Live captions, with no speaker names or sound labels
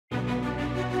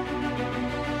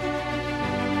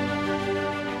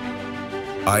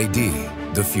ID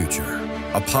the Future,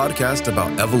 a podcast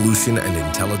about evolution and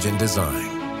intelligent design.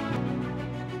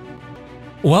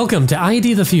 Welcome to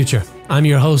ID the Future. I'm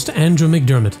your host, Andrew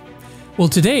McDermott. Well,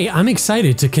 today I'm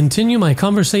excited to continue my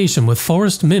conversation with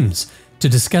Forrest Mims to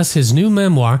discuss his new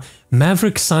memoir,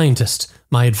 Maverick Scientist,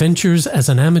 My Adventures as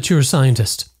an Amateur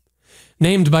Scientist.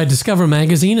 Named by Discover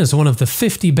magazine as one of the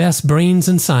 50 best brains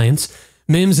in science,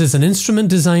 Mims is an instrument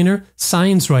designer,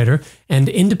 science writer, and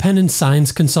independent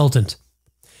science consultant.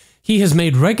 He has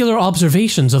made regular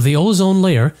observations of the ozone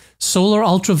layer, solar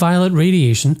ultraviolet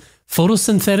radiation,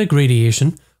 photosynthetic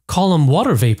radiation, column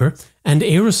water vapor, and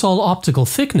aerosol optical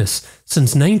thickness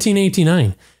since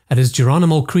 1989 at his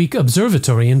Geronimo Creek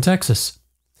Observatory in Texas.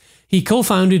 He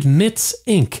co-founded MITS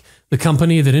Inc., the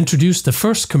company that introduced the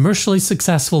first commercially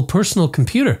successful personal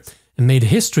computer and made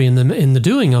history in the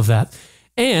doing of that,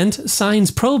 and Science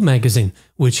Probe magazine,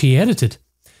 which he edited.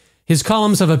 His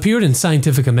columns have appeared in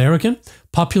Scientific American,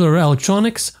 Popular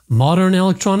Electronics, Modern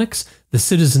Electronics, The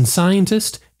Citizen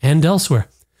Scientist, and elsewhere.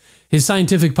 His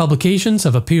scientific publications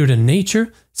have appeared in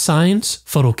Nature, Science,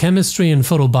 Photochemistry and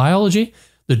Photobiology,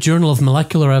 the Journal of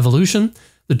Molecular Evolution,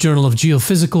 the Journal of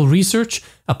Geophysical Research,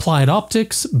 Applied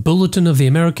Optics, Bulletin of the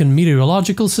American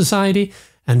Meteorological Society,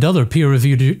 and other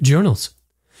peer-reviewed journals.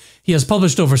 He has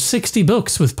published over 60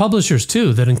 books with publishers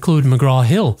too that include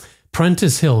McGraw-Hill,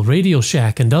 Prentice Hill, Radio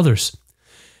Shack, and others.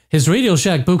 His Radio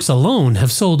Shack books alone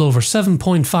have sold over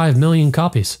 7.5 million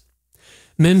copies.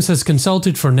 Mims has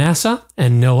consulted for NASA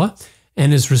and NOAA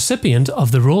and is recipient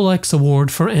of the Rolex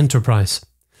Award for Enterprise.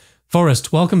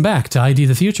 Forrest, welcome back to ID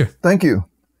the Future. Thank you.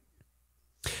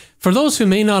 For those who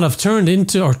may not have tuned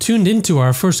into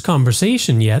our first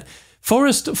conversation yet,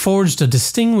 Forrest forged a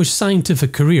distinguished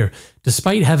scientific career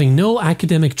despite having no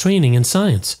academic training in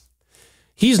science.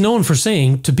 He's known for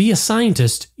saying, to be a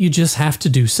scientist, you just have to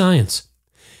do science.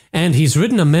 And he's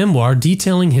written a memoir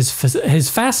detailing his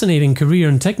fascinating career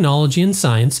in technology and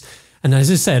science, and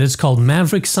as I said, it's called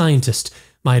Maverick Scientist,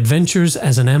 My Adventures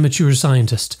as an Amateur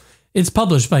Scientist. It's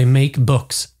published by Make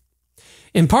Books.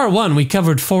 In part one, we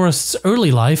covered Forrest's early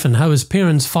life and how his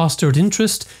parents fostered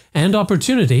interest and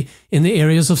opportunity in the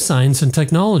areas of science and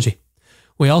technology.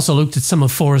 We also looked at some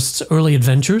of Forrest's early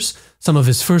adventures, some of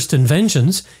his first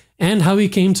inventions, and how he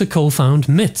came to co-found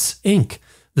MITS Inc.,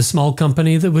 the small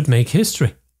company that would make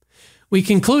history. We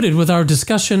concluded with our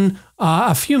discussion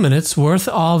a few minutes worth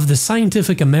of the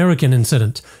Scientific American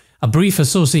incident, a brief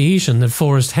association that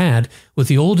Forrest had with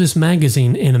the oldest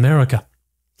magazine in America.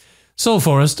 So,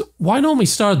 Forrest, why don't we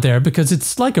start there, because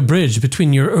it's like a bridge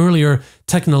between your earlier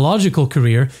technological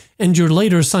career and your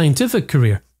later scientific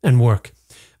career and work.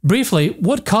 Briefly,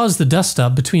 what caused the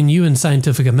dust-up between you and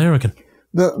Scientific American?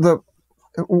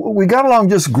 We got along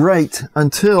just great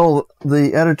until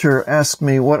the editor asked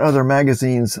me what other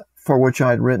magazines for which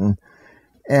I'd written.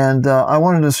 And I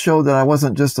wanted to show that I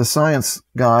wasn't just a science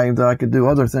guy, that I could do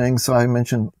other things. So I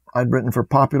mentioned I'd written for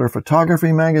Popular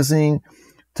Photography magazine,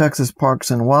 Texas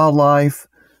Parks and Wildlife.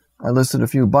 I listed a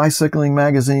few bicycling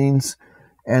magazines,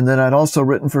 and then I'd also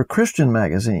written for Christian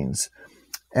magazines.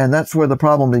 And that's where the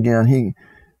problem began. He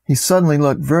suddenly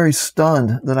looked very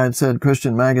stunned that I'd said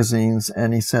Christian magazines,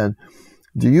 and he said,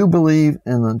 "Do you believe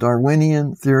in the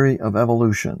Darwinian theory of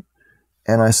evolution?"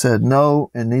 And I said, "No,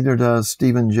 and neither does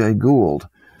Stephen Jay Gould."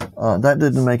 That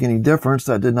didn't make any difference.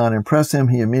 That did not impress him.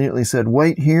 He immediately said,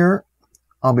 "Wait here.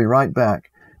 I'll be right back."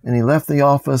 And he left the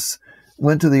office,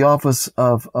 went to the office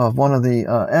of one of the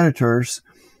editors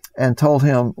and told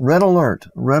him, red alert,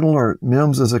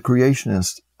 Mims is a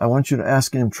creationist. I want you to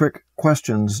ask him trick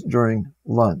questions during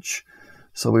lunch."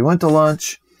 So we went to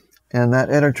lunch, and that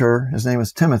editor, his name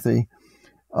is Timothy,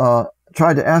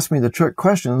 tried to ask me the trick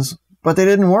questions, but they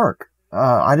didn't work.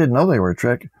 I didn't know they were a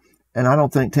trick, and I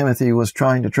don't think Timothy was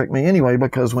trying to trick me anyway,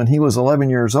 because when he was 11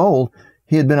 years old,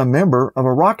 he had been a member of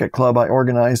a rocket club I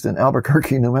organized in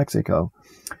Albuquerque, New Mexico.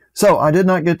 So I did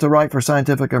not get to write for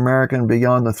Scientific American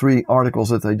beyond the 3 articles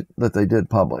that they did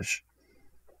publish.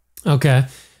 Okay.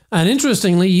 And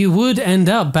interestingly, you would end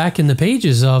up back in the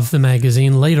pages of the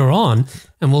magazine later on,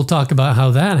 and we'll talk about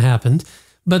how that happened.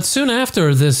 But soon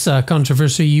after this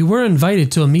controversy, you were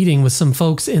invited to a meeting with some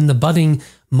folks in the budding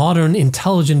modern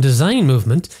intelligent design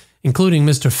movement, including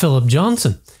Mr. Philip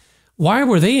Johnson. Why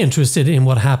were they interested in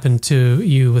what happened to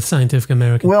you with Scientific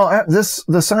American? Well,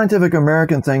 the Scientific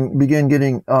American thing began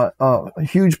getting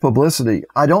huge publicity.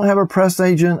 I don't have a press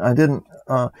agent. I didn't.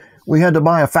 We had to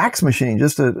buy a fax machine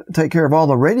just to take care of all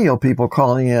the radio people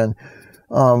calling in.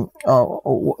 It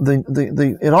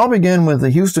all began with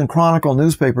the Houston Chronicle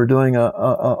newspaper doing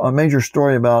a major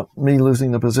story about me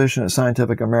losing the position at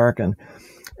Scientific American,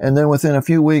 and then within a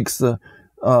few weeks,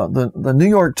 The New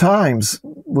York Times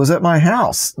was at my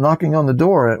house knocking on the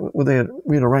door. We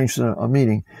had arranged a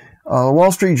meeting. The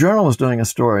Wall Street Journal was doing a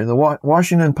story. The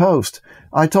Washington Post.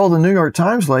 I told the New York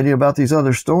Times lady about these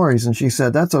other stories, and she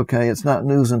said, that's okay. It's not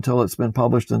news until it's been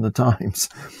published in the Times.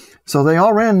 So they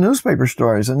all ran newspaper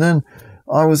stories. And then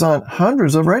I was on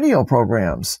hundreds of radio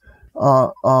programs.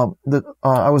 I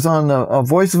was on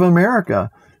Voice of America,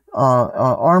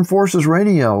 Armed Forces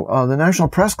Radio, the National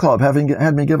Press Club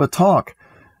had me give a talk.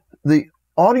 The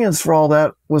audience for all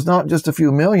that was not just a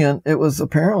few million. It was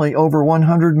apparently over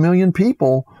 100 million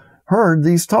people heard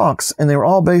these talks, and they were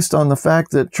all based on the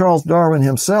fact that Charles Darwin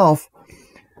himself,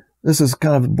 this is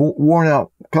kind of a worn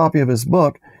out copy of his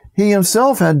book, he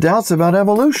himself had doubts about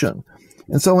evolution.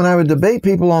 And so when I would debate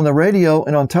people on the radio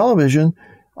and on television,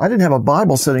 I didn't have a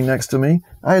Bible sitting next to me.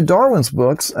 I had Darwin's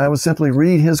books. I would simply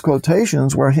read his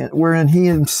quotations wherein he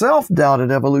himself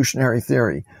doubted evolutionary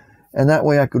theory. And that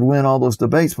way I could win all those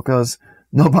debates because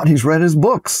nobody's read his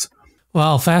books.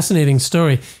 Wow, fascinating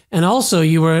story. And also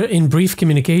you were in brief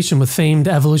communication with famed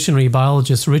evolutionary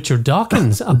biologist Richard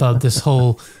Dawkins about this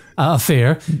whole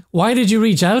affair. Why did you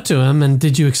reach out to him, and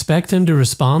did you expect him to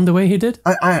respond the way he did?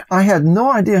 I had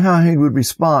no idea how he would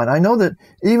respond. I know that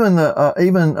even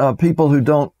people who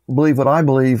don't believe what I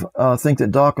believe think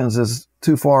that Dawkins is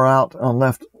too far out on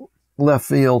left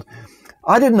field.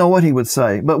 I didn't know what he would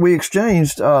say, but we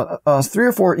exchanged 3 or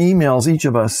 4 emails, each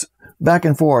of us, back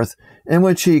and forth, in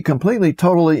which he completely,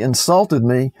 totally insulted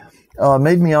me,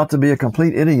 made me out to be a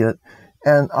complete idiot.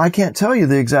 And I can't tell you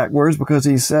the exact words because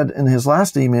he said in his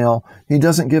last email, he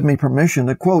doesn't give me permission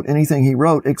to quote anything he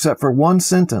wrote except for one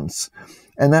sentence.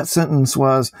 And that sentence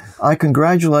was, I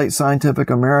congratulate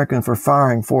Scientific American for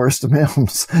firing Forrest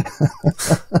Mims.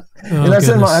 And that's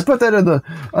I put that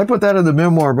in the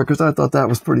memoir because I thought that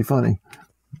was pretty funny.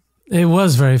 It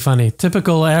was very funny.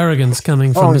 Typical arrogance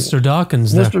coming from Mr.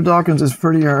 Dawkins there. Mr. Dawkins is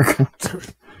pretty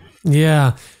arrogant.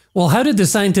 Yeah. Well, how did the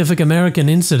Scientific American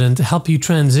incident help you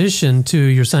transition to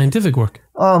your scientific work?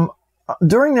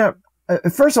 During that,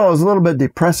 first of all, it was a little bit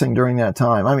depressing during that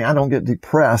time. I mean, I don't get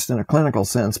depressed in a clinical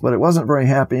sense, but it wasn't very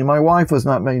happy. My wife was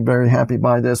not made very happy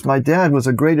by this. My dad was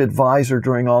a great advisor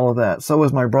during all of that. So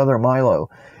was my brother Milo.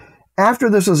 After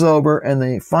this was over and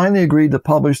they finally agreed to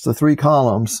publish the 3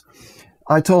 columns,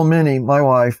 I told Minnie, my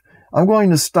wife, I'm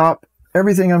going to stop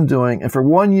everything I'm doing. And for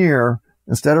 1 year,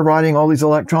 instead of writing all these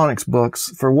electronics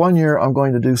books, for 1 year, I'm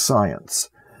going to do science.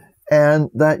 And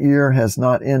that year has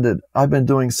not ended. I've been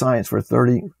doing science for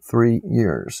 33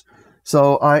 years.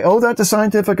 So I owe that to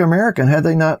Scientific American. Had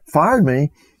they not fired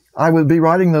me, I would be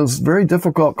writing those very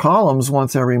difficult columns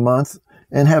once every month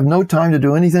and have no time to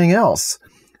do anything else.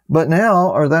 But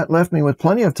now, that left me with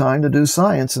plenty of time to do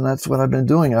science, and that's what I've been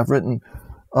doing. I've written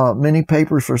many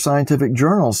papers for scientific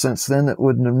journals since then that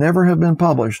would never have been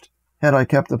published had I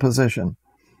kept the position.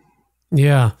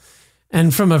 Yeah.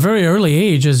 And from a very early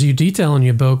age, as you detail in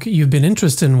your book, you've been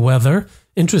interested in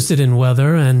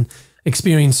weather and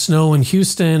experienced snow in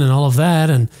Houston and all of that,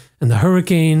 and the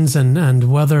hurricanes and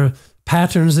weather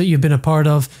patterns that you've been a part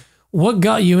of. What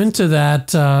got you into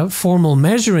that formal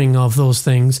measuring of those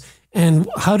things, and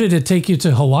how did it take you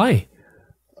to Hawaii?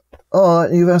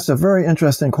 You've asked a very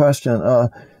interesting question.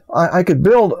 I could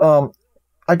build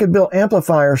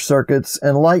amplifier circuits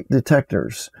and light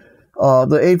detectors.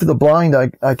 The Aid for the Blind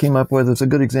I came up with is a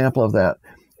good example of that.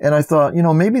 And I thought,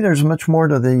 maybe there's much more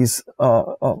to these,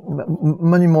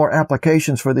 many more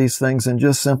applications for these things than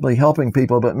just simply helping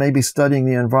people, but maybe studying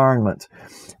the environment.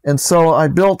 And so I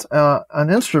built an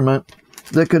instrument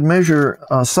that could measure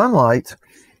sunlight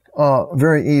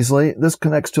very easily. This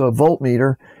connects to a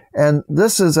voltmeter. And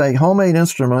this is a homemade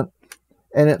instrument,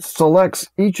 and it selects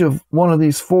each of one of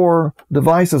these 4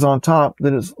 devices on top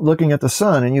that is looking at the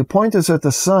sun. And you point this at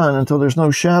the sun until there's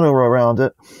no shadow around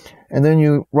it. And then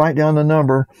you write down the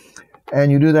number,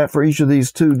 and you do that for each of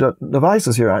these 2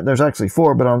 devices here. There's actually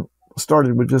 4, but I'm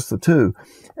started with just the 2.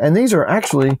 And these are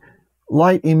actually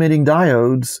light-emitting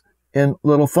diodes in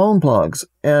little phone plugs.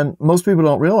 And most people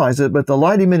don't realize it, but the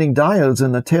light-emitting diodes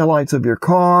in the taillights of your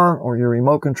car or your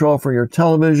remote control for your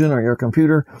television or your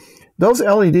computer, those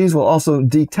LEDs will also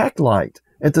detect light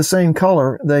at the same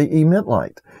color they emit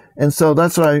light. And so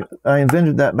that's why I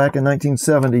invented that back in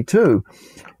 1972.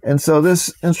 And so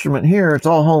this instrument here, it's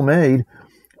all homemade,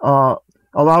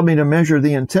 allowed me to measure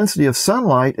the intensity of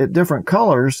sunlight at different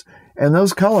colors. And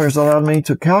those colors allowed me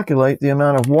to calculate the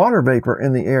amount of water vapor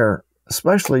in the air,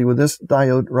 especially with this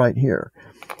diode right here.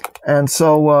 And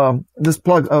so this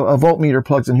plug, a voltmeter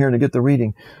plugs in here to get the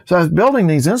reading. So I was building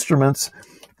these instruments,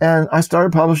 and I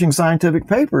started publishing scientific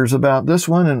papers about this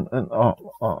one and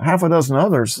half a dozen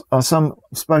others, some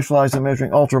specialized in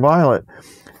measuring ultraviolet.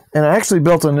 And I actually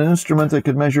built an instrument that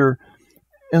could measure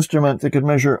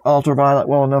ultraviolet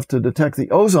well enough to detect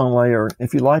the ozone layer.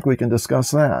 If you like, we can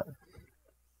discuss that.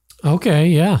 Okay,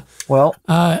 yeah. Well,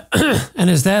 and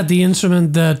is that the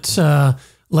instrument that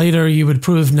later you would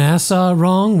prove NASA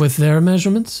wrong with their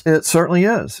measurements? it certainly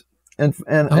is. And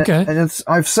Okay. and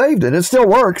I've saved it. It still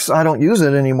works. I don't use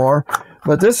it anymore.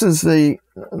 But this is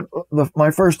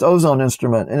my first ozone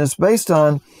instrument, and it's based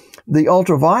on the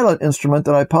ultraviolet instrument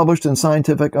that I published in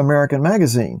Scientific American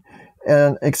magazine.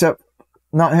 And except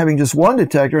not having just one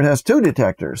detector, it has two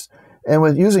detectors. And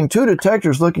with using two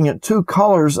detectors, looking at two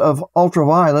colors of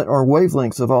ultraviolet or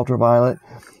wavelengths of ultraviolet,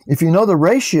 if you know the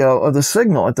ratio of the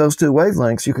signal at those two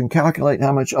wavelengths, you can calculate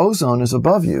how much ozone is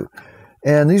above you.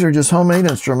 And these are just homemade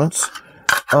instruments.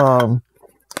 Those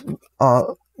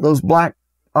black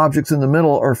objects in the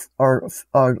middle are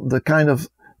the kind of,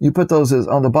 you put those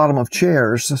on the bottom of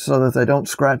chairs so that they don't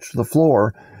scratch the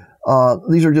floor.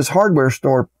 These are just hardware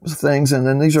store things, and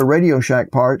then these are Radio Shack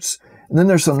parts. And then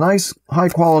there's some nice high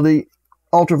quality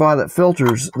ultraviolet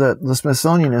filters that the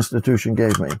Smithsonian Institution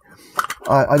gave me.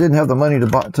 I didn't have the money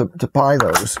to buy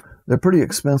those. They're pretty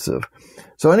expensive.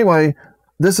 So anyway,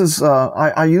 this is,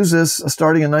 I used this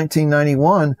starting in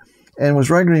 1991 and was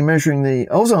regularly measuring the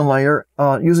ozone layer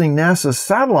using NASA's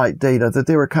satellite data that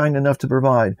they were kind enough to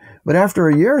provide. But after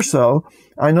a year or so,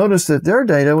 I noticed that their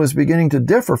data was beginning to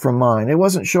differ from mine. It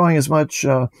wasn't showing as much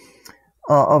of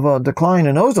a decline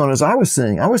in ozone as I was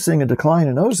seeing. I was seeing a decline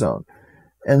in ozone.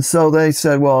 And so they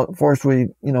said, well, Forrest, we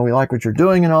like what you're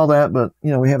doing and all that, but,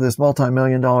 we have this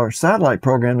multi-million-dollar satellite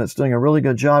program that's doing a really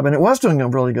good job. And it was doing a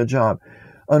really good job.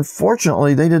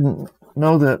 Unfortunately, they didn't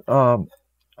know that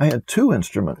I had two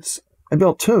instruments. I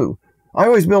built two. I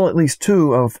always build at least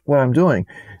two of what I'm doing.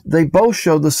 They both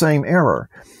showed the same error.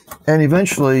 And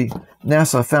eventually,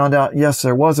 NASA found out, yes,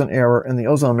 there was an error in the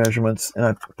ozone measurements, and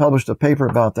I published a paper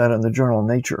about that in the journal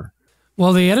Nature.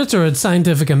 Well, the editor at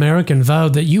Scientific American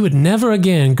vowed that you would never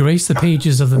again grace the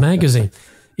pages of the magazine.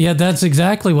 Yet that's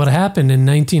exactly what happened in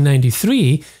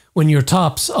 1993 when your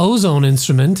TOPS ozone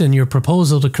instrument and your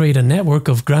proposal to create a network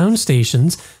of ground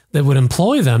stations that would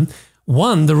employ them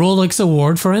won the Rolex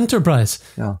Award for Enterprise.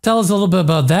 Yeah. Tell us a little bit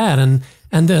about that and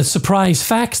the surprise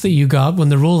facts that you got when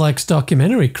the Rolex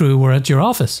documentary crew were at your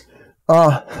office. When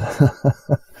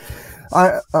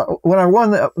I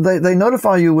won, they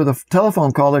notify you with a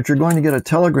telephone call that you're going to get a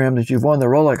telegram that you've won the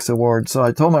Rolex Award. So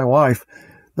I told my wife,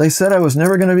 they said I was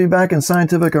never going to be back in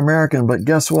Scientific American, but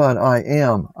guess what? I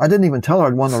am. I didn't even tell her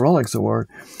I'd won the Rolex Award.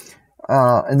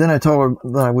 And then I told her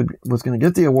that I was going to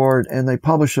get the award, and they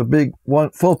published a big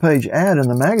full-page ad in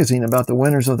the magazine about the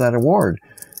winners of that award.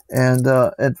 And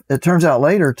it turns out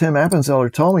later, Tim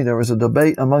Appenzeller told me there was a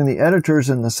debate among the editors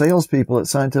and the salespeople at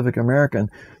Scientific American.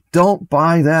 Don't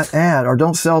buy that ad or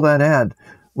don't sell that ad.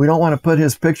 We don't want to put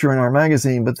his picture in our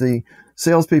magazine, but the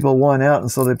salespeople won out,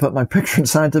 and so they put my picture in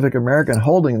Scientific American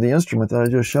holding the instrument that I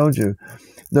just showed you.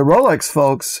 The Rolex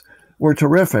folks were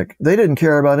terrific. They didn't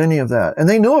care about any of that. And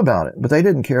they knew about it, but they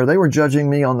didn't care. They were judging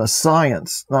me on the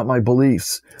science, not my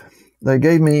beliefs. They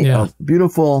gave me a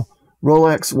beautiful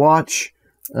Rolex watch,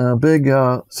 a big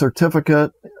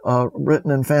certificate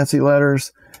written in fancy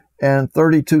letters, and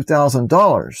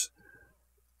 $32,000.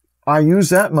 I used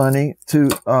that money to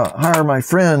hire my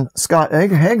friend Scott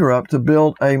Hagerup to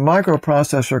build a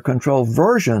microprocessor controlled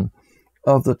version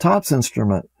of the TOPS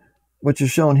instrument, which is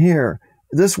shown here.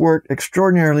 This worked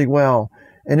extraordinarily well,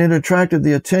 and it attracted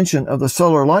the attention of the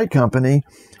Solar Light Company,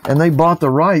 and they bought the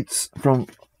rights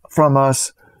from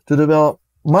us to develop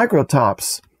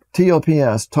microTOPS,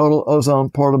 TOPS, Total Ozone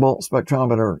Portable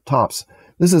Spectrometer TOPS.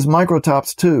 This is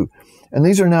microTOPS 2, and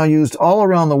these are now used all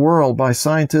around the world by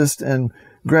scientists and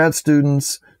grad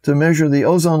students to measure the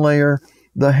ozone layer,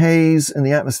 the haze in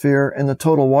the atmosphere, and the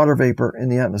total water vapor in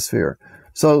the atmosphere.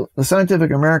 So the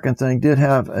Scientific American thing did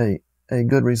have a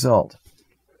good result.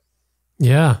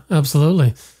 Yeah,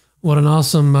 absolutely. What an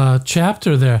awesome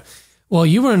chapter there. Well,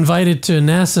 you were invited to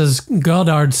NASA's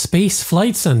Goddard Space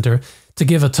Flight Center to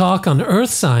give a talk on Earth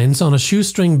science on a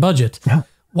shoestring budget. Yeah.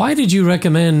 Why did you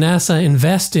recommend NASA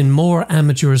invest in more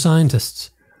amateur scientists?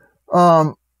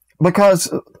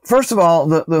 Because first of all,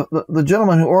 the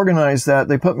gentleman who organized that,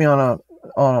 they put me on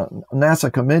a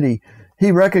NASA committee.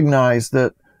 He recognized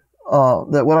that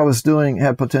what I was doing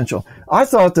had potential. I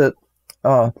thought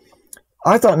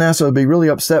NASA would be really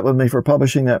upset with me for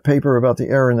publishing that paper about the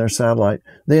error in their satellite.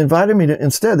 They invited me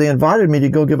to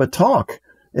go give a talk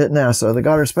at NASA, the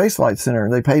Goddard Space Flight Center.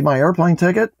 They paid my airplane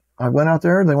ticket. I went out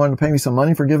there. They wanted to pay me some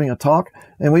money for giving a talk,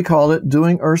 and we called it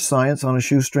Doing Earth Science on a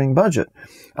Shoestring Budget.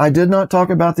 I did not talk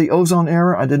about the ozone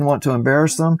error. I didn't want to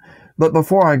embarrass them. But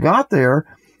before I got there,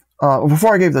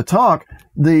 before I gave the talk,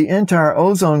 the entire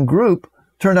ozone group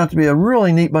turned out to be a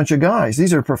really neat bunch of guys.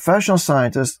 These are professional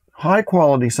scientists,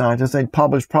 high-quality scientists. They'd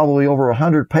published probably over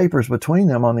 100 papers between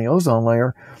them on the ozone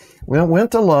layer. We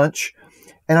went to lunch,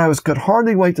 and could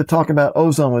hardly wait to talk about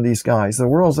ozone with these guys, the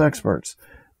world's experts.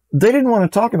 They didn't want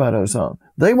to talk about ozone.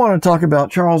 They wanted to talk about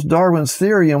Charles Darwin's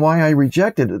theory and why I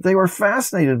rejected it. They were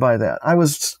fascinated by that. I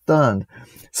was stunned.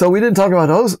 So we didn't talk about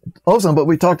ozone, but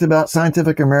we talked about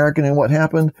Scientific American and what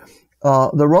happened.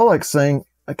 The Rolex thing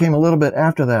came a little bit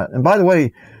after that. And by the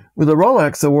way, with the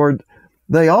Rolex award,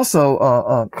 they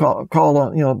also called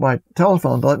on, by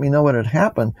telephone to let me know what had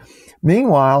happened.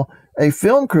 Meanwhile, a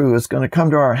film crew is going to come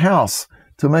to our house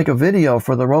to make a video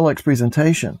for the Rolex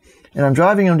presentation. And I'm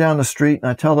driving them down the street, and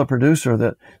I tell the producer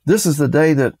that this is the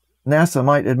day that NASA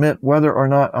might admit whether or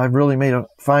not I've really made a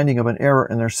finding of an error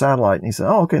in their satellite. And he said,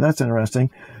 oh, okay, that's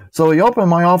interesting. So he opened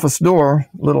my office door,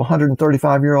 little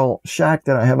 135-year-old shack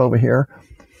that I have over here.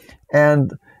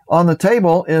 And on the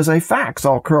table is a fax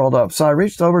all curled up. So I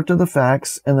reached over to the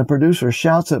fax, and the producer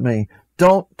shouts at me,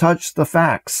 don't touch the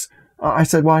fax. I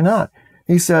said, why not?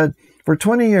 He said, for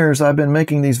 20 years, I've been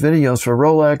making these videos for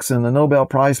Rolex and the Nobel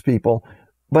Prize people,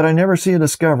 but I never see a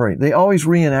discovery. They always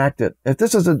reenact it.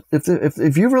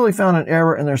 If you really found an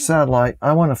error in their satellite,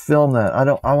 I want to film that.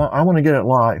 I want to get it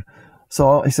live.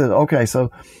 So he said, okay.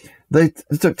 So it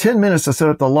took 10 minutes to set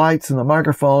up the lights and the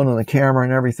microphone and the camera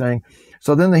and everything.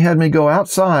 So then they had me go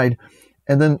outside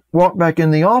and then walk back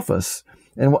in the office.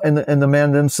 And the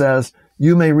man then says,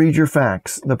 you may read your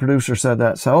fax. The producer said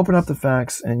that. So I opened up the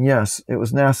fax, and yes, it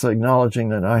was NASA acknowledging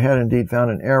that I had indeed found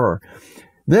an error.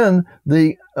 Then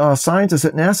the scientist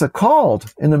at NASA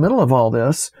called in the middle of all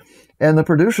this, and the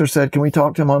producer said, can we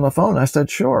talk to him on the phone? I said,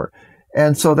 sure.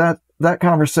 And so that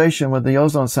conversation with the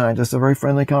ozone scientist, a very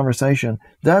friendly conversation,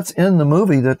 that's in the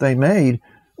movie that they made,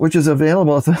 which is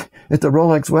available at the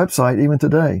Rolex website even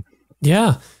today.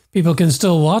 Yeah, people can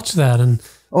still watch that. And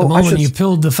the moment you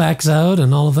pulled the fax out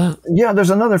and all of that. Yeah, there's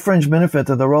another fringe benefit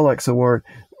to the Rolex award.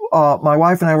 My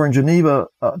wife and I were in Geneva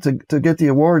to get the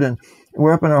award, and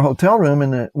we're up in our hotel room,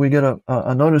 and we get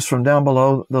a notice from down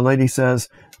below. The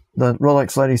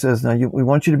Rolex lady says, now we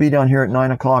want you to be down here at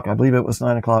 9 o'clock. I believe it was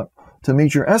 9 o'clock to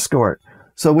meet your escort.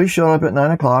 So we showed up at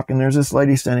 9 o'clock, and there's this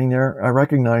lady standing there. I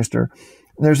recognized her.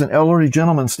 And there's an elderly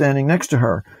gentleman standing next to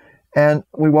her. And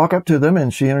we walk up to them,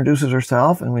 and she introduces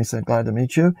herself, and we said, glad to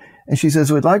meet you. And she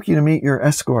says, we'd like you to meet your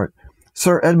escort,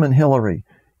 Sir Edmund Hillary.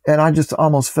 And I just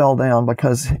almost fell down,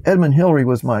 because Edmund Hillary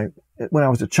was when I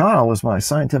was a child, was my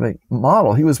scientific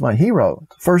model. He was my hero,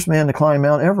 first man to climb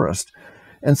Mount Everest.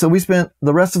 And so we spent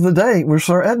the rest of the day with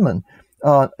Sir Edmund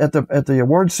at the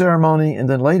award ceremony, and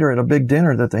then later at a big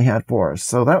dinner that they had for us.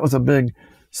 So that was a big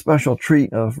special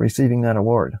treat of receiving that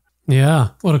award. Yeah,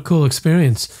 what a cool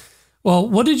experience. Well,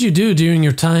 what did you do during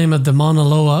your time at the Mauna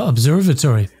Loa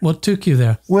Observatory? What took you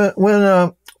there?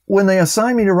 When they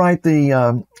assigned me to write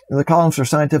the columns for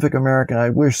Scientific American, I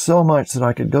wished so much that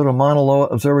I could go to Mauna Loa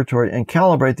Observatory and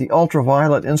calibrate the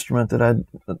ultraviolet instrument that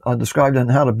I described in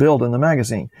How to Build in the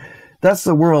magazine. That's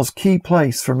the world's key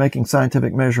place for making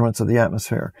scientific measurements of the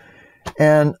atmosphere.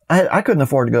 And I couldn't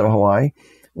afford to go to Hawaii.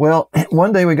 Well,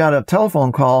 one day we got a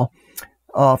telephone call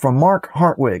from Mark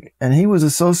Hartwig, and he was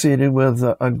associated with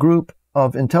a group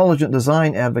of intelligent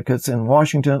design advocates in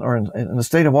Washington, or in the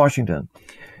state of Washington.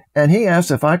 And he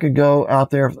asked if I could go out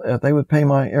there, if they would pay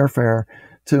my airfare,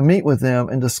 to meet with them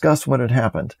and discuss what had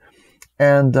happened.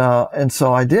 And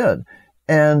so I did.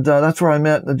 And that's where I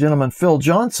met the gentleman, Phil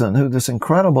Johnson, this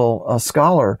incredible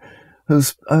scholar who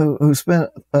spent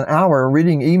an hour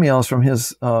reading emails from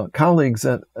his colleagues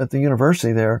at the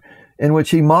university there, in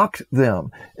which he mocked them.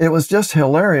 It was just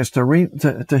hilarious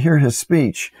to hear his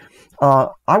speech. I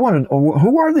wondered,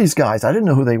 who are these guys? I didn't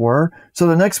know who they were. So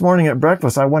the next morning at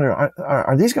breakfast, I wondered,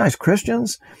 are these guys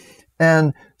Christians?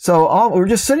 And so we're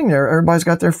just sitting there. Everybody's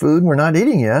got their food, and we're not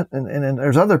eating yet. And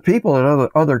there's other people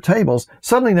at other tables.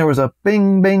 Suddenly there was a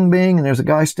bing, bing, bing, and there's a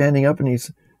guy standing up, and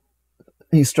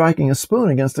he's striking a spoon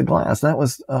against the glass. That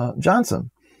was Johnson.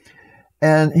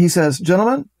 And he says,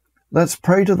 gentlemen, let's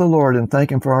pray to the Lord and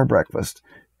thank him for our breakfast.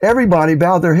 Everybody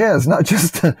bowed their heads, not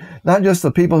just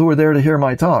the people who were there to hear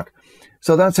my talk.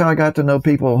 So that's how I got to know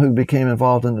people who became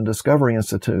involved in the Discovery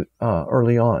Institute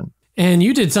early on. And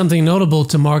you did something notable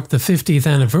to mark the 50th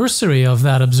anniversary of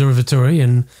that observatory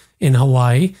in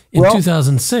Hawaii in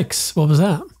 2006. What was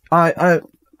that? I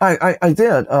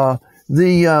did.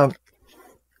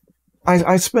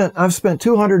 I've spent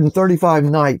 235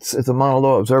 nights at the Mauna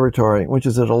Loa Observatory, which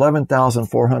is at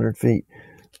 11,400 feet.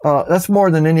 That's more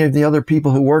than any of the other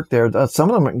people who work there. Some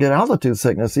of them get altitude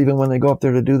sickness even when they go up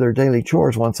there to do their daily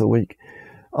chores once a week.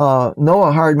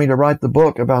 NOAA hired me to write the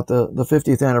book about the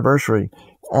 50th anniversary.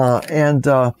 And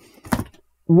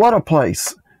what a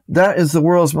place. That is the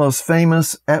world's most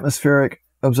famous atmospheric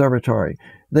observatory.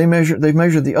 They've measured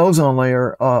the ozone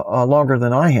layer longer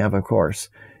than I have, of course.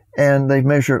 And they've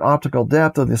measured optical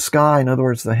depth of the sky, in other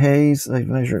words, the haze. They've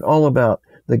measured all about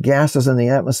the gases in the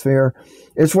atmosphere.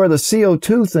 It's where the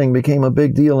CO2 thing became a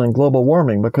big deal in global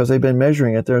warming because they've been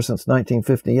measuring it there since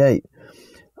 1958.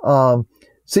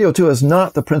 CO2 is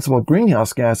not the principal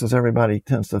greenhouse gas as everybody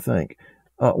tends to think.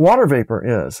 Water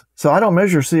vapor is. So I don't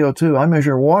measure CO2, I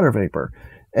measure water vapor.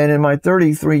 And in my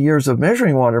 33 years of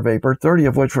measuring water vapor, 30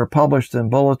 of which were published in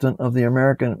Bulletin of the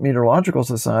American Meteorological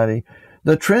Society,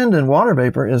 the trend in water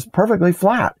vapor is perfectly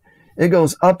flat. It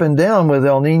goes up and down with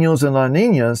El Niños and La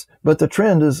Niñas, but the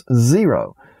trend is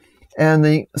zero. And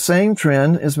the same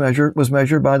trend was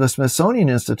measured by the Smithsonian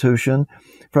Institution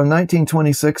from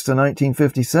 1926 to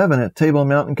 1957 at Table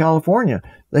Mountain, California.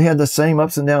 They had the same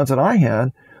ups and downs that I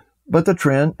had, but the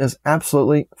trend is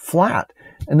absolutely flat.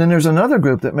 And then there's another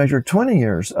group that measured 20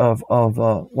 years of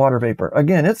water vapor.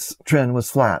 Again, its trend was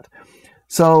flat.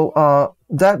 So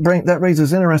that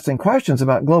raises interesting questions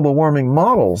about global warming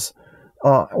models.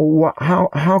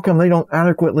 How come they don't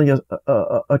adequately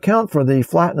account for the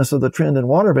flatness of the trend in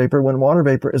water vapor when water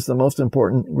vapor is the most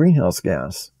important greenhouse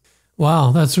gas?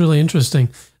 Wow, that's really interesting.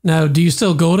 Now, do you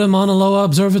still go to Mauna Loa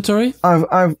Observatory?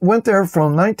 I went there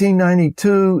from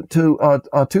 1992 to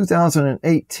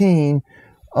 2018,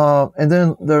 and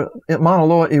then Mauna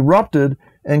Loa erupted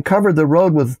and covered the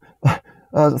road with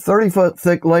a 30-foot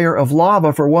thick layer of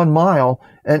lava for 1 mile.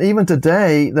 And even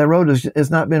today, the road has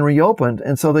not been reopened.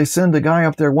 And so they send a guy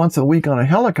up there once a week on a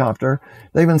helicopter.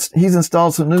 He's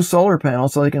installed some new solar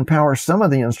panels so they can power some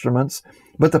of the instruments.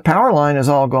 But the power line is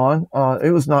all gone.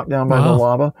 It was knocked down by the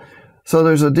lava. So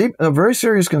there's a very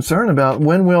serious concern about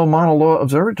when will Mauna Loa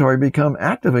Observatory become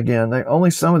active again.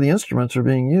 Only some of the instruments are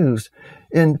being used.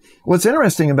 And what's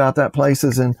interesting about that place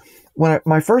is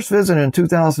my first visit in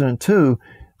 2002,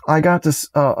 I got to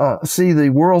see the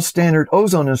world standard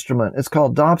ozone instrument. It's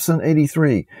called Dobson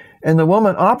 83. And the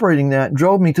woman operating that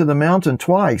drove me to the mountain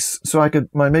twice so I could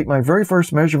make my very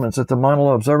first measurements at the Mauna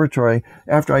Loa Observatory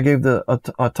after I gave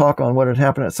a talk on what had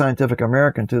happened at Scientific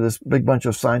American to this big bunch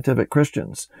of scientific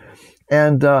Christians.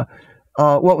 And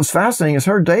what was fascinating is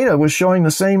her data was showing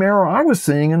the same error I was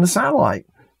seeing in the satellite.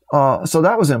 So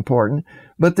that was important.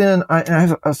 But then I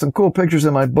have some cool pictures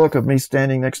in my book of me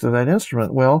standing next to that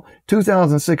instrument. Well,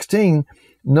 2016,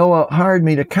 NOAA hired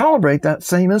me to calibrate that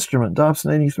same instrument, Dobson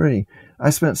 83.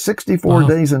 I spent 64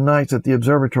 days and nights at the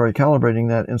observatory calibrating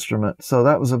that instrument. So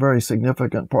that was a very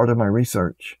significant part of my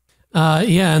research.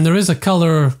 Yeah, and there is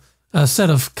a set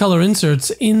of color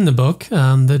inserts in the book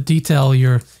that detail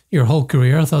your whole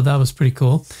career. I thought that was pretty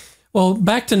cool. Well,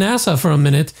 back to NASA for a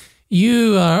minute.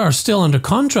 You are still under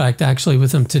contract, actually,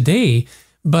 with them today.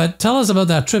 But tell us about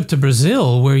that trip to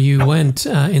Brazil where you went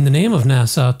in the name of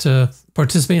NASA to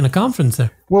participate in a conference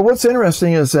there. Well, what's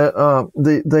interesting is that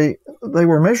they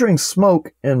were measuring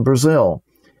smoke in Brazil.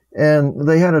 And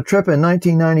they had a trip in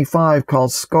 1995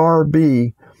 called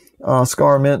SCAR-B.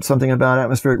 SCAR meant something about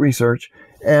atmospheric research.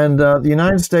 And the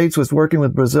United States was working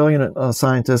with Brazilian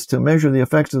scientists to measure the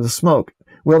effects of the smoke.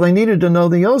 Well, they needed to know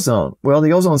the ozone. Well,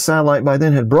 the ozone satellite by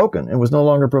then had broken and was no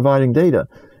longer providing data.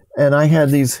 And I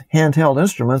had these handheld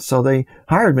instruments, so they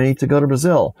hired me to go to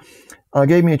Brazil.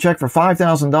 Gave me a check for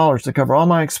 $5,000 to cover all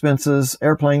my expenses,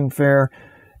 airplane fare,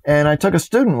 and I took a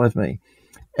student with me.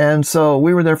 And so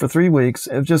we were there for 3 weeks.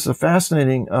 It was just a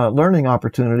fascinating learning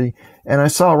opportunity. And I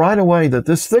saw right away that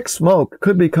this thick smoke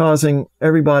could be causing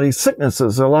everybody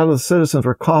sicknesses. A lot of the citizens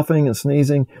were coughing and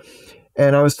sneezing.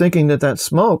 And I was thinking that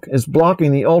smoke is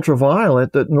blocking the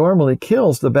ultraviolet that normally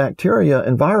kills the bacteria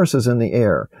and viruses in the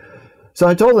air. So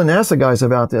I told the NASA guys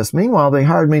about this. Meanwhile, they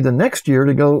hired me the next year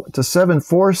to go to 7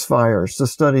 forest fires to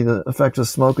study the effects of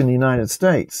smoke in the United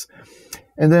States.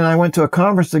 And then I went to a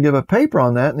conference to give a paper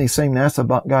on that, and these same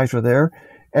NASA guys were there,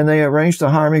 and they arranged to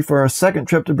hire me for a second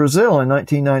trip to Brazil in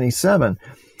 1997.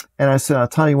 And I said, I'll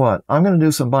tell you what, I'm going to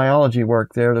do some biology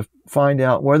work there to find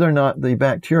out whether or not the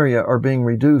bacteria are being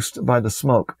reduced by the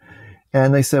smoke.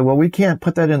 And they said, well, we can't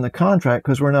put that in the contract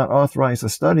because we're not authorized to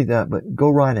study that, but go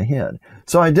right ahead.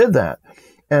 So I did that.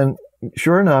 And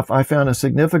sure enough, I found a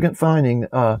significant finding,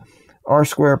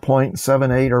 R-square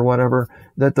 0.78 or whatever,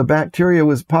 that the bacteria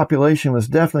population was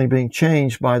definitely being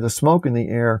changed by the smoke in the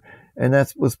air. And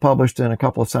that was published in a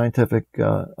couple of scientific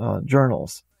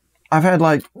journals. I've had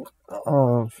 10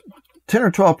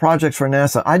 or 12 projects for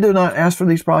NASA. I do not ask for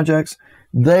these projects.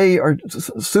 They are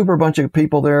super bunch of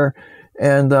people there.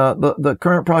 And the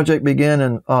current project began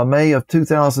in May of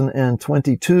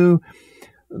 2022.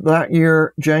 That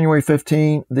year, January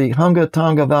 15, the Hunga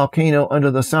Tonga volcano under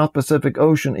the South Pacific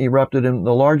Ocean erupted in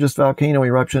the largest volcano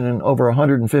eruption in over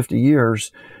 150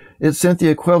 years. It sent the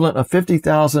equivalent of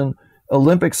 50,000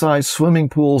 Olympic-sized swimming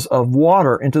pools of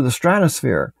water into the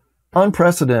stratosphere.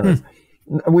 Unprecedented.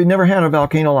 We never had a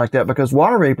volcano like that because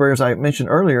water vapor, as I mentioned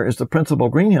earlier, is the principal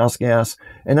greenhouse gas.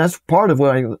 And that's part of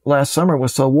why last summer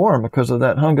was so warm, because of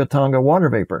that Hunga Tonga water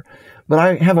vapor. But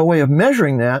I have a way of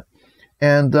measuring that.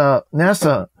 And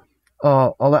NASA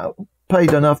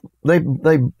paid enough.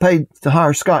 They paid to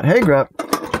hire Scott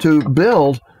Hagerup to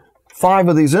build 5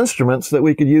 of these instruments that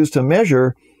we could use to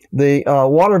measure the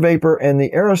water vapor and the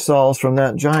aerosols from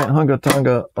that giant Hunga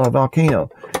Tonga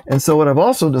volcano. And so what I've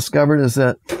also discovered is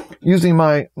that using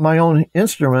my own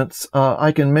instruments,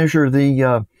 I can measure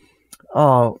the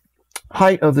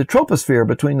height of the troposphere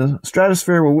between the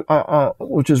stratosphere,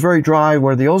 which is very dry,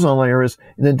 where the ozone layer is,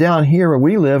 and then down here where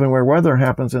we live and where weather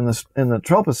happens in the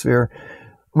troposphere.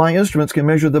 My instruments can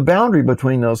measure the boundary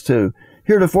between those two.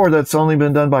 Heretofore, that's only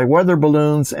been done by weather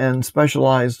balloons and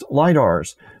specialized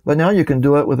LIDARs. But now you can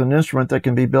do it with an instrument that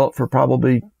can be built for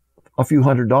probably a few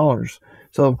 $100s.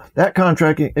 So that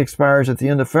contract expires at the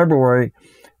end of February,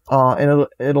 and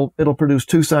it'll produce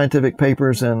 2 scientific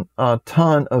papers and a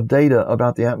ton of data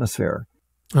about the atmosphere.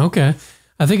 Okay.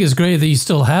 I think it's great that you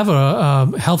still have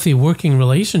a healthy working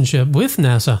relationship with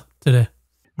NASA today.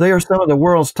 They are some of the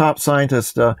world's top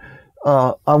scientists.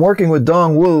 I'm working with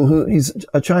Dong Wu, he's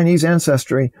a Chinese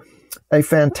ancestry, a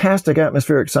fantastic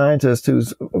atmospheric scientist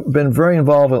who's been very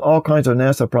involved with all kinds of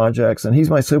NASA projects, and he's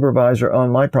my supervisor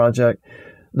on my project.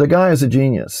 The guy is a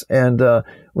genius. And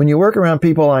when you work around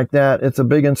people like that, it's a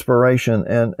big inspiration.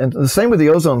 And the same with the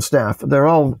ozone staff. They're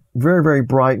all very, very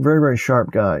bright, very, very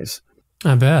sharp guys.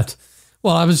 I bet.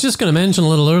 Well, I was just going to mention a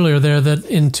little earlier there that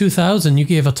in 2000, you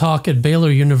gave a talk at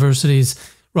Baylor University's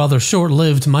rather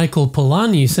short-lived Michael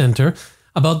Polanyi Center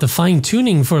about the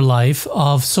fine-tuning for life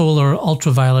of solar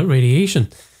ultraviolet radiation.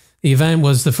 The event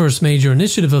was the first major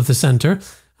initiative of the center,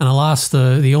 and alas,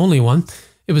 the only one.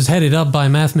 It was headed up by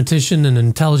mathematician and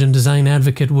intelligent design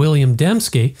advocate William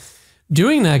Dembski.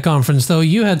 During that conference, though,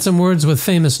 you had some words with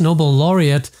famous Nobel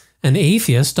laureate and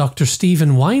atheist Dr.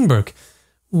 Steven Weinberg.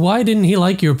 Why didn't he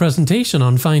like your presentation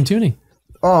on fine-tuning?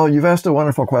 Oh, you've asked a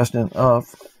wonderful question.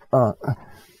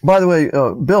 By the way,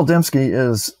 Bill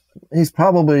Dembski he's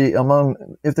probably among,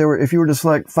 if you were to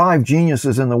select 5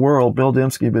 geniuses in the world, Bill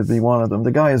Dembski would be one of them.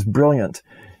 The guy is brilliant,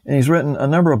 and he's written a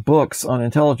number of books on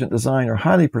intelligent design, are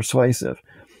highly persuasive.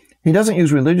 He doesn't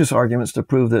use religious arguments to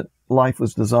prove that life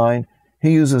was designed.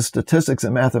 He uses statistics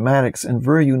and mathematics in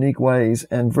very unique ways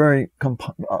and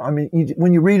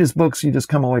when you read his books, you just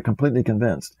come away completely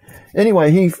convinced.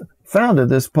 Anyway, he founded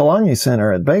this Polanyi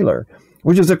Center at Baylor,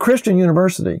 which is a Christian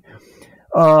university.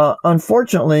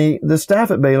 Unfortunately, the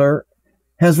staff at Baylor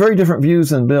has very different views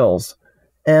than Bill's.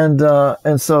 And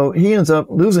so he ends up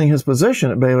losing his position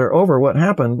at Baylor over what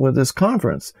happened with this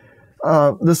conference.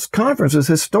 This conference is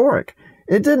historic.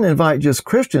 It didn't invite just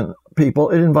Christian people.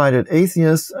 It invited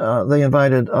atheists. They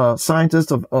invited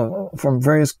scientists from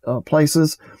various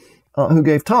places who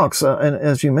gave talks. And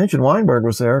as you mentioned, Weinberg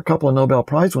was there. A couple of Nobel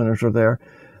Prize winners were there.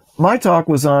 My talk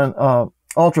was on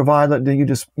ultraviolet. You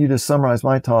just summarized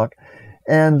my talk.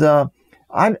 And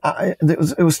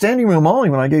it was standing room only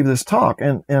when I gave this talk.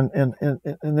 And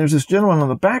there's this gentleman on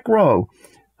the back row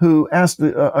who asked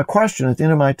a question at the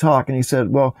end of my talk, and he said,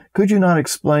 well, could you not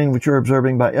explain what you're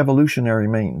observing by evolutionary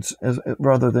means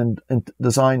rather than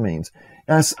design means?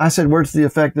 And I said words to the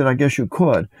effect that I guess you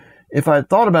could. If I had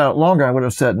thought about it longer, I would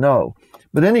have said no.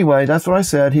 But anyway, that's what I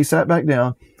said. He sat back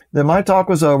down. Then my talk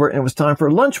was over, and it was time for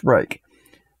a lunch break.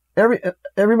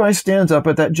 Everybody stands up,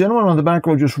 but that gentleman on the back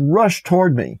row just rushed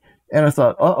toward me. And I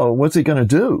thought, uh-oh, what's he going to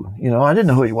do? I didn't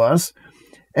know who he was.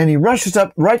 And he rushes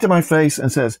up right to my face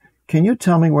and says, can you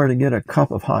tell me where to get a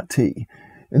cup of hot tea?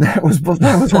 And that was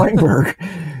Weinberg.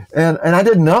 And I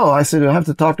didn't know. I said, I have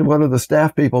to talk to one of the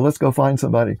staff people. Let's go find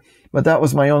somebody. But that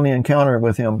was my only encounter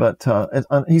with him. But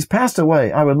he's passed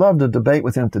away. I would love to debate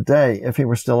with him today if he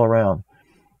were still around.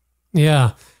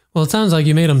 Yeah. Well, it sounds like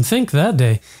you made him think that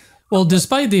day. Well,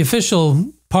 despite the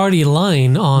official party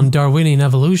line on Darwinian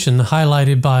evolution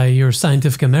highlighted by your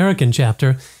Scientific American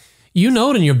chapter, you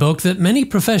note in your book that many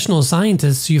professional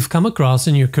scientists you've come across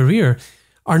in your career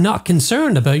are not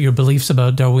concerned about your beliefs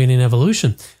about Darwinian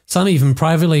evolution, some even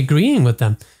privately agreeing with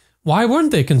them. Why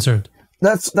weren't they concerned?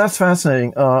 That's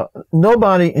fascinating.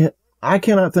 I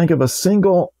cannot think of a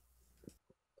single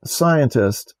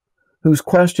scientist who's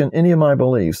questioned any of my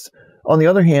beliefs. On the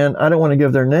other hand, I don't want to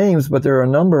give their names, but there are a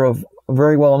number of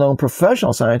very well-known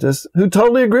professional scientists who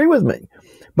totally agree with me.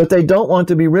 But they don't want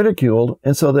to be ridiculed,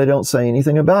 and so they don't say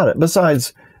anything about it.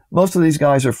 Besides, most of these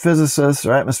guys are physicists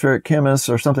or atmospheric chemists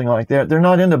or something like that. They're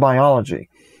not into biology.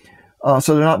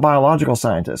 So they're not biological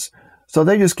scientists. So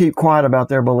they just keep quiet about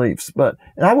their beliefs.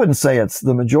 And I wouldn't say it's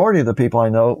the majority of the people I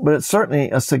know, but it's certainly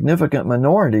a significant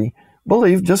minority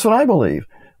believe just what I believe.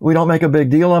 We don't make a big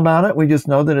deal about it. We just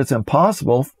know that it's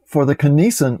impossible for the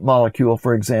kinesin molecule,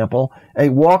 for example, a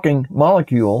walking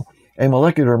molecule, a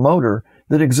molecular motor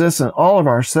that exists in all of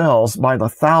our cells by the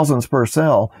thousands per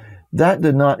cell. That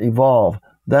did not evolve.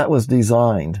 That was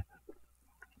designed.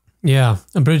 Yeah,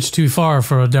 a bridge too far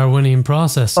for a Darwinian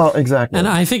process. Oh, exactly. And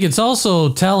I think it's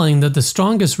also telling that the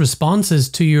strongest responses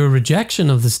to your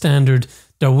rejection of the standard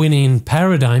Darwinian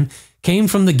paradigm came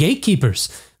from the gatekeepers,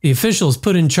 the officials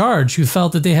put in charge who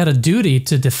felt that they had a duty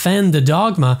to defend the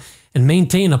dogma and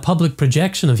maintain a public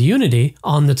projection of unity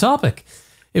on the topic.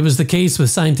 It was the case with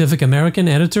Scientific American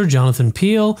editor Jonathan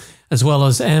Peele, as well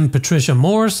as M. Patricia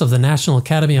Morse of the National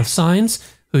Academy of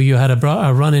Science, who you had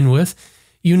a run-in with.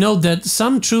 You note that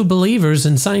some true believers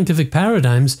in scientific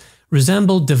paradigms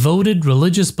resembled devoted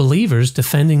religious believers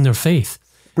defending their faith.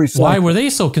 Precisely. Why were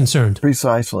they so concerned?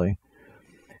 Precisely.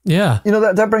 Yeah. You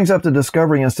know, that brings up the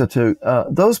Discovery Institute.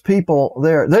 Those people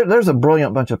there's a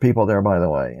brilliant bunch of people there, by the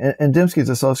way, and Dembski's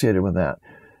associated with that.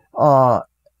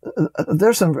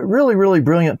 There's some really, really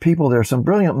brilliant people there, some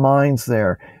brilliant minds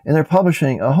there, and they're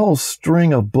publishing a whole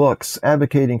string of books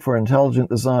advocating for intelligent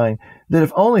design that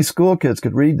if only school kids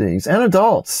could read these, and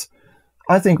adults,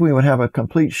 I think we would have a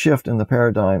complete shift in the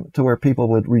paradigm to where people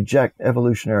would reject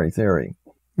evolutionary theory.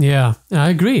 Yeah, I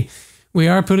agree. We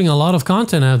are putting a lot of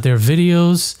content out there,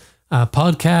 videos,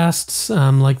 podcasts,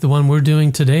 like the one we're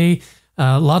doing today,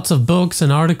 lots of books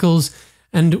and articles,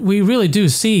 and we really do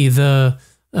see the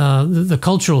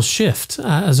cultural shift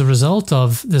as a result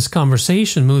of this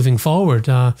conversation moving forward.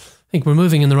 I think we're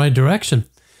moving in the right direction.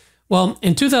 Well,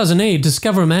 in 2008,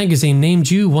 Discover magazine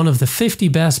named you one of the 50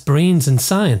 best brains in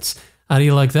science. How do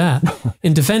you like that?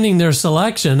 In defending their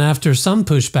selection after some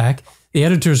pushback, the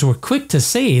editors were quick to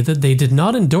say that they did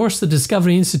not endorse the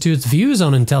Discovery Institute's views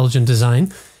on intelligent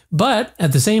design, but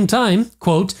at the same time,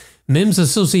 quote, Mims'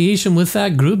 association with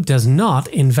that group does not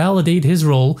invalidate his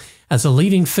role as a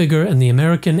leading figure in the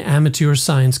American amateur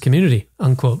science community,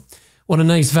 unquote. What a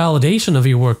nice validation of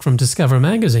your work from Discover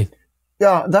magazine.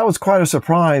 Yeah, that was quite a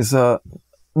surprise.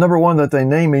 Number one, that they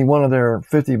named me one of their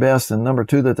 50 best, and number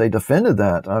two, that they defended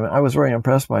that. I was very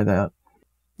impressed by that.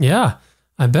 Yeah,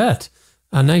 I bet.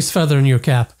 A nice feather in your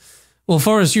cap. Well,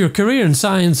 Forrest, your career in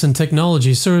science and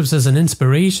technology serves as an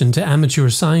inspiration to amateur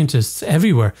scientists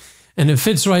everywhere, and it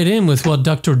fits right in with what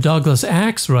Dr. Douglas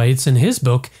Axe writes in his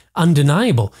book,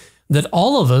 Undeniable, that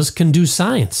all of us can do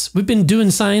science. We've been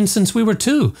doing science since we were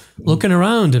 2, looking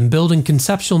around and building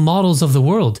conceptual models of the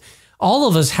world. All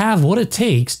of us have what it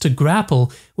takes to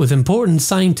grapple with important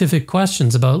scientific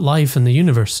questions about life and the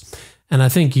universe. And I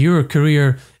think your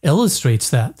career illustrates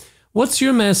that. What's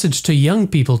your message to young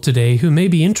people today who may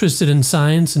be interested in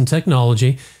science and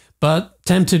technology, but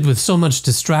tempted with so much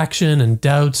distraction and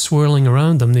doubt swirling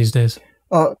around them these days?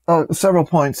 Several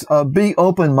points. Be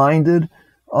open-minded.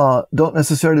 Don't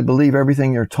necessarily believe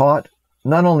everything you're taught,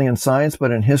 not only in science,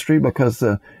 but in history, because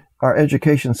our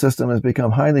education system has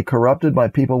become highly corrupted by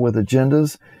people with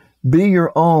agendas. Be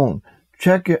your own.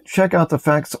 Check out the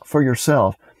facts for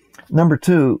yourself. Number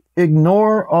 2,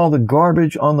 ignore all the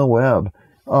garbage on the web.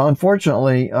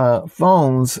 Unfortunately,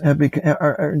 phones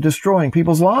are destroying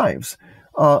people's lives.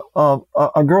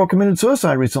 A girl committed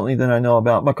suicide recently that I know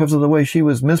about because of the way she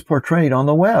was misportrayed on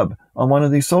the web, on one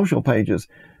of these social pages.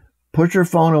 Put your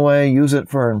phone away, use it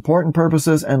for important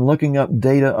purposes, and looking up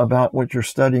data about what you're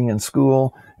studying in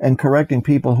school and correcting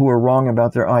people who are wrong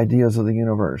about their ideas of the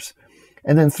universe.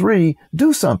 And then 3,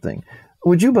 do something.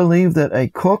 Would you believe that a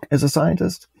cook is a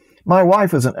scientist? My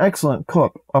wife is an excellent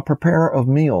cook, a preparer of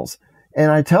meals. And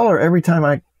I tell her every time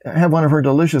I have one of her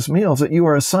delicious meals that you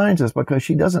are a scientist, because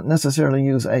she doesn't necessarily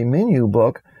use a menu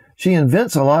book. She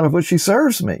invents a lot of what she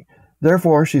serves me.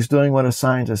 Therefore, she's doing what a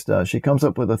scientist does. She comes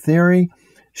up with a theory,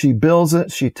 she builds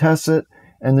it, she tests it,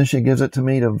 and then she gives it to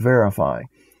me to verify.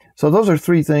 So those are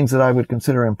 3 things that I would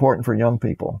consider important for young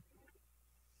people.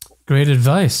 Great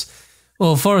advice.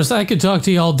 Well, Forrest, I could talk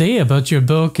to you all day about your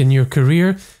book and your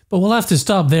career, but we'll have to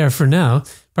stop there for now.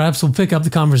 Perhaps we'll pick up the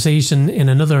conversation in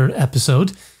another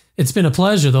episode. It's been a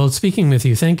pleasure, though, speaking with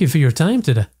you. Thank you for your time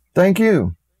today. Thank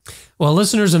you. Well,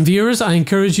 listeners and viewers, I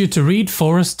encourage you to read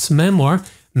Forrest's memoir,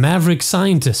 Maverick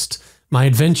Scientist, My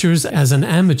Adventures as an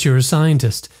Amateur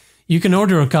Scientist. You can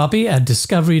order a copy at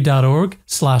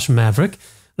discovery.org/maverick.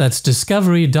 That's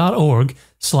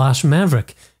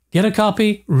discovery.org/maverick. Get a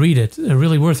copy, read it.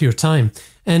 Really worth your time.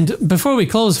 And before we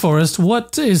close, Forrest,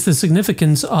 what is the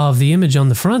significance of the image on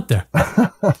the front there?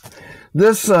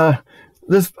 This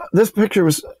picture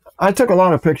was, I took a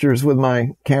lot of pictures with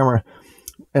my camera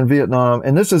in Vietnam,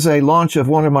 and this is a launch of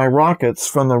one of my rockets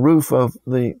from the roof of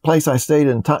the place I stayed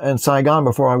in Saigon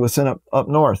before I was sent up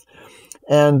north.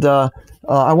 And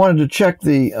I wanted to check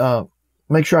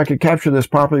make sure I could capture this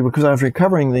properly because I was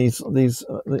recovering these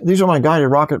are my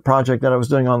guided rocket project that I was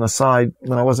doing on the side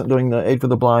when I wasn't doing the Aid for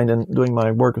the Blind and doing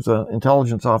my work as an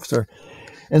intelligence officer.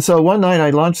 And so one night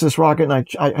I launched this rocket and I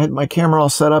had my camera all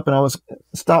set up and I was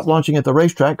stopped launching at the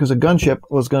racetrack because a gunship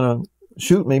was going to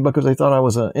shoot me because they thought I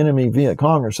was an enemy Viet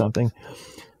Cong or something.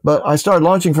 But I started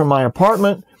launching from my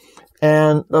apartment,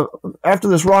 and after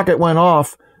this rocket went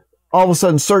off, all of a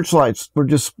sudden searchlights were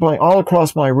just playing all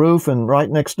across my roof and right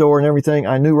next door and everything.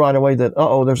 I knew right away that,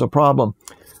 there's a problem.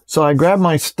 So I grabbed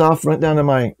my stuff, went down to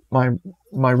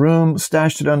my room,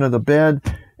 stashed it under the bed,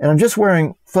 and I'm just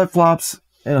wearing flip-flops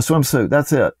and a swimsuit.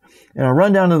 That's it. And I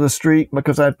run down to the street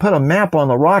because I put a map on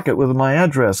the rocket with my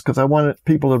address because I wanted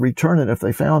people to return it if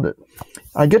they found it.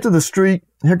 I get to the street.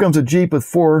 Here comes a Jeep with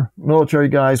 4 military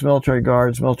guys, military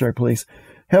guards, military police,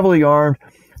 heavily armed.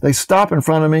 They stop in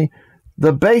front of me.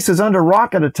 The base is under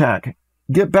rocket attack.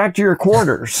 Get back to your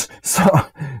quarters. So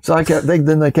they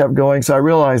kept going. So I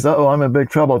realized, I'm in big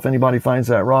trouble if anybody finds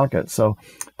that rocket. So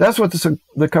that's what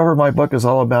the cover of my book is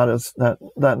all about, is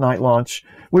that night launch,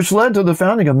 which led to the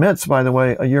founding of MITS, by the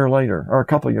way, a year later, or a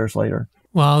couple of years later.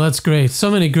 Wow, that's great. So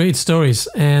many great stories,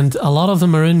 and a lot of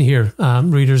them are in here,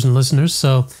 readers and listeners,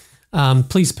 so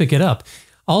please pick it up.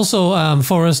 Also,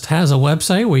 Forrest has a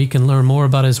website where you can learn more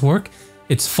about his work.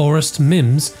 It's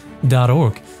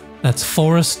forrestmims.org. That's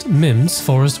Forrest Mims,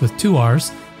 Forrest with 2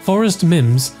 R's,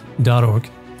 forrestmims.org.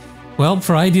 Well,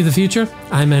 for ID the Future,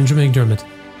 I'm Andrew McDermott.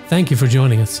 Thank you for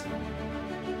joining us.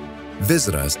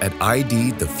 Visit us at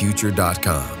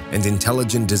idthefuture.com and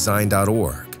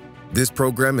intelligentdesign.org. This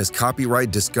program is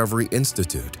copyright Discovery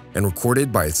Institute and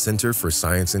recorded by its Center for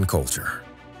Science and Culture.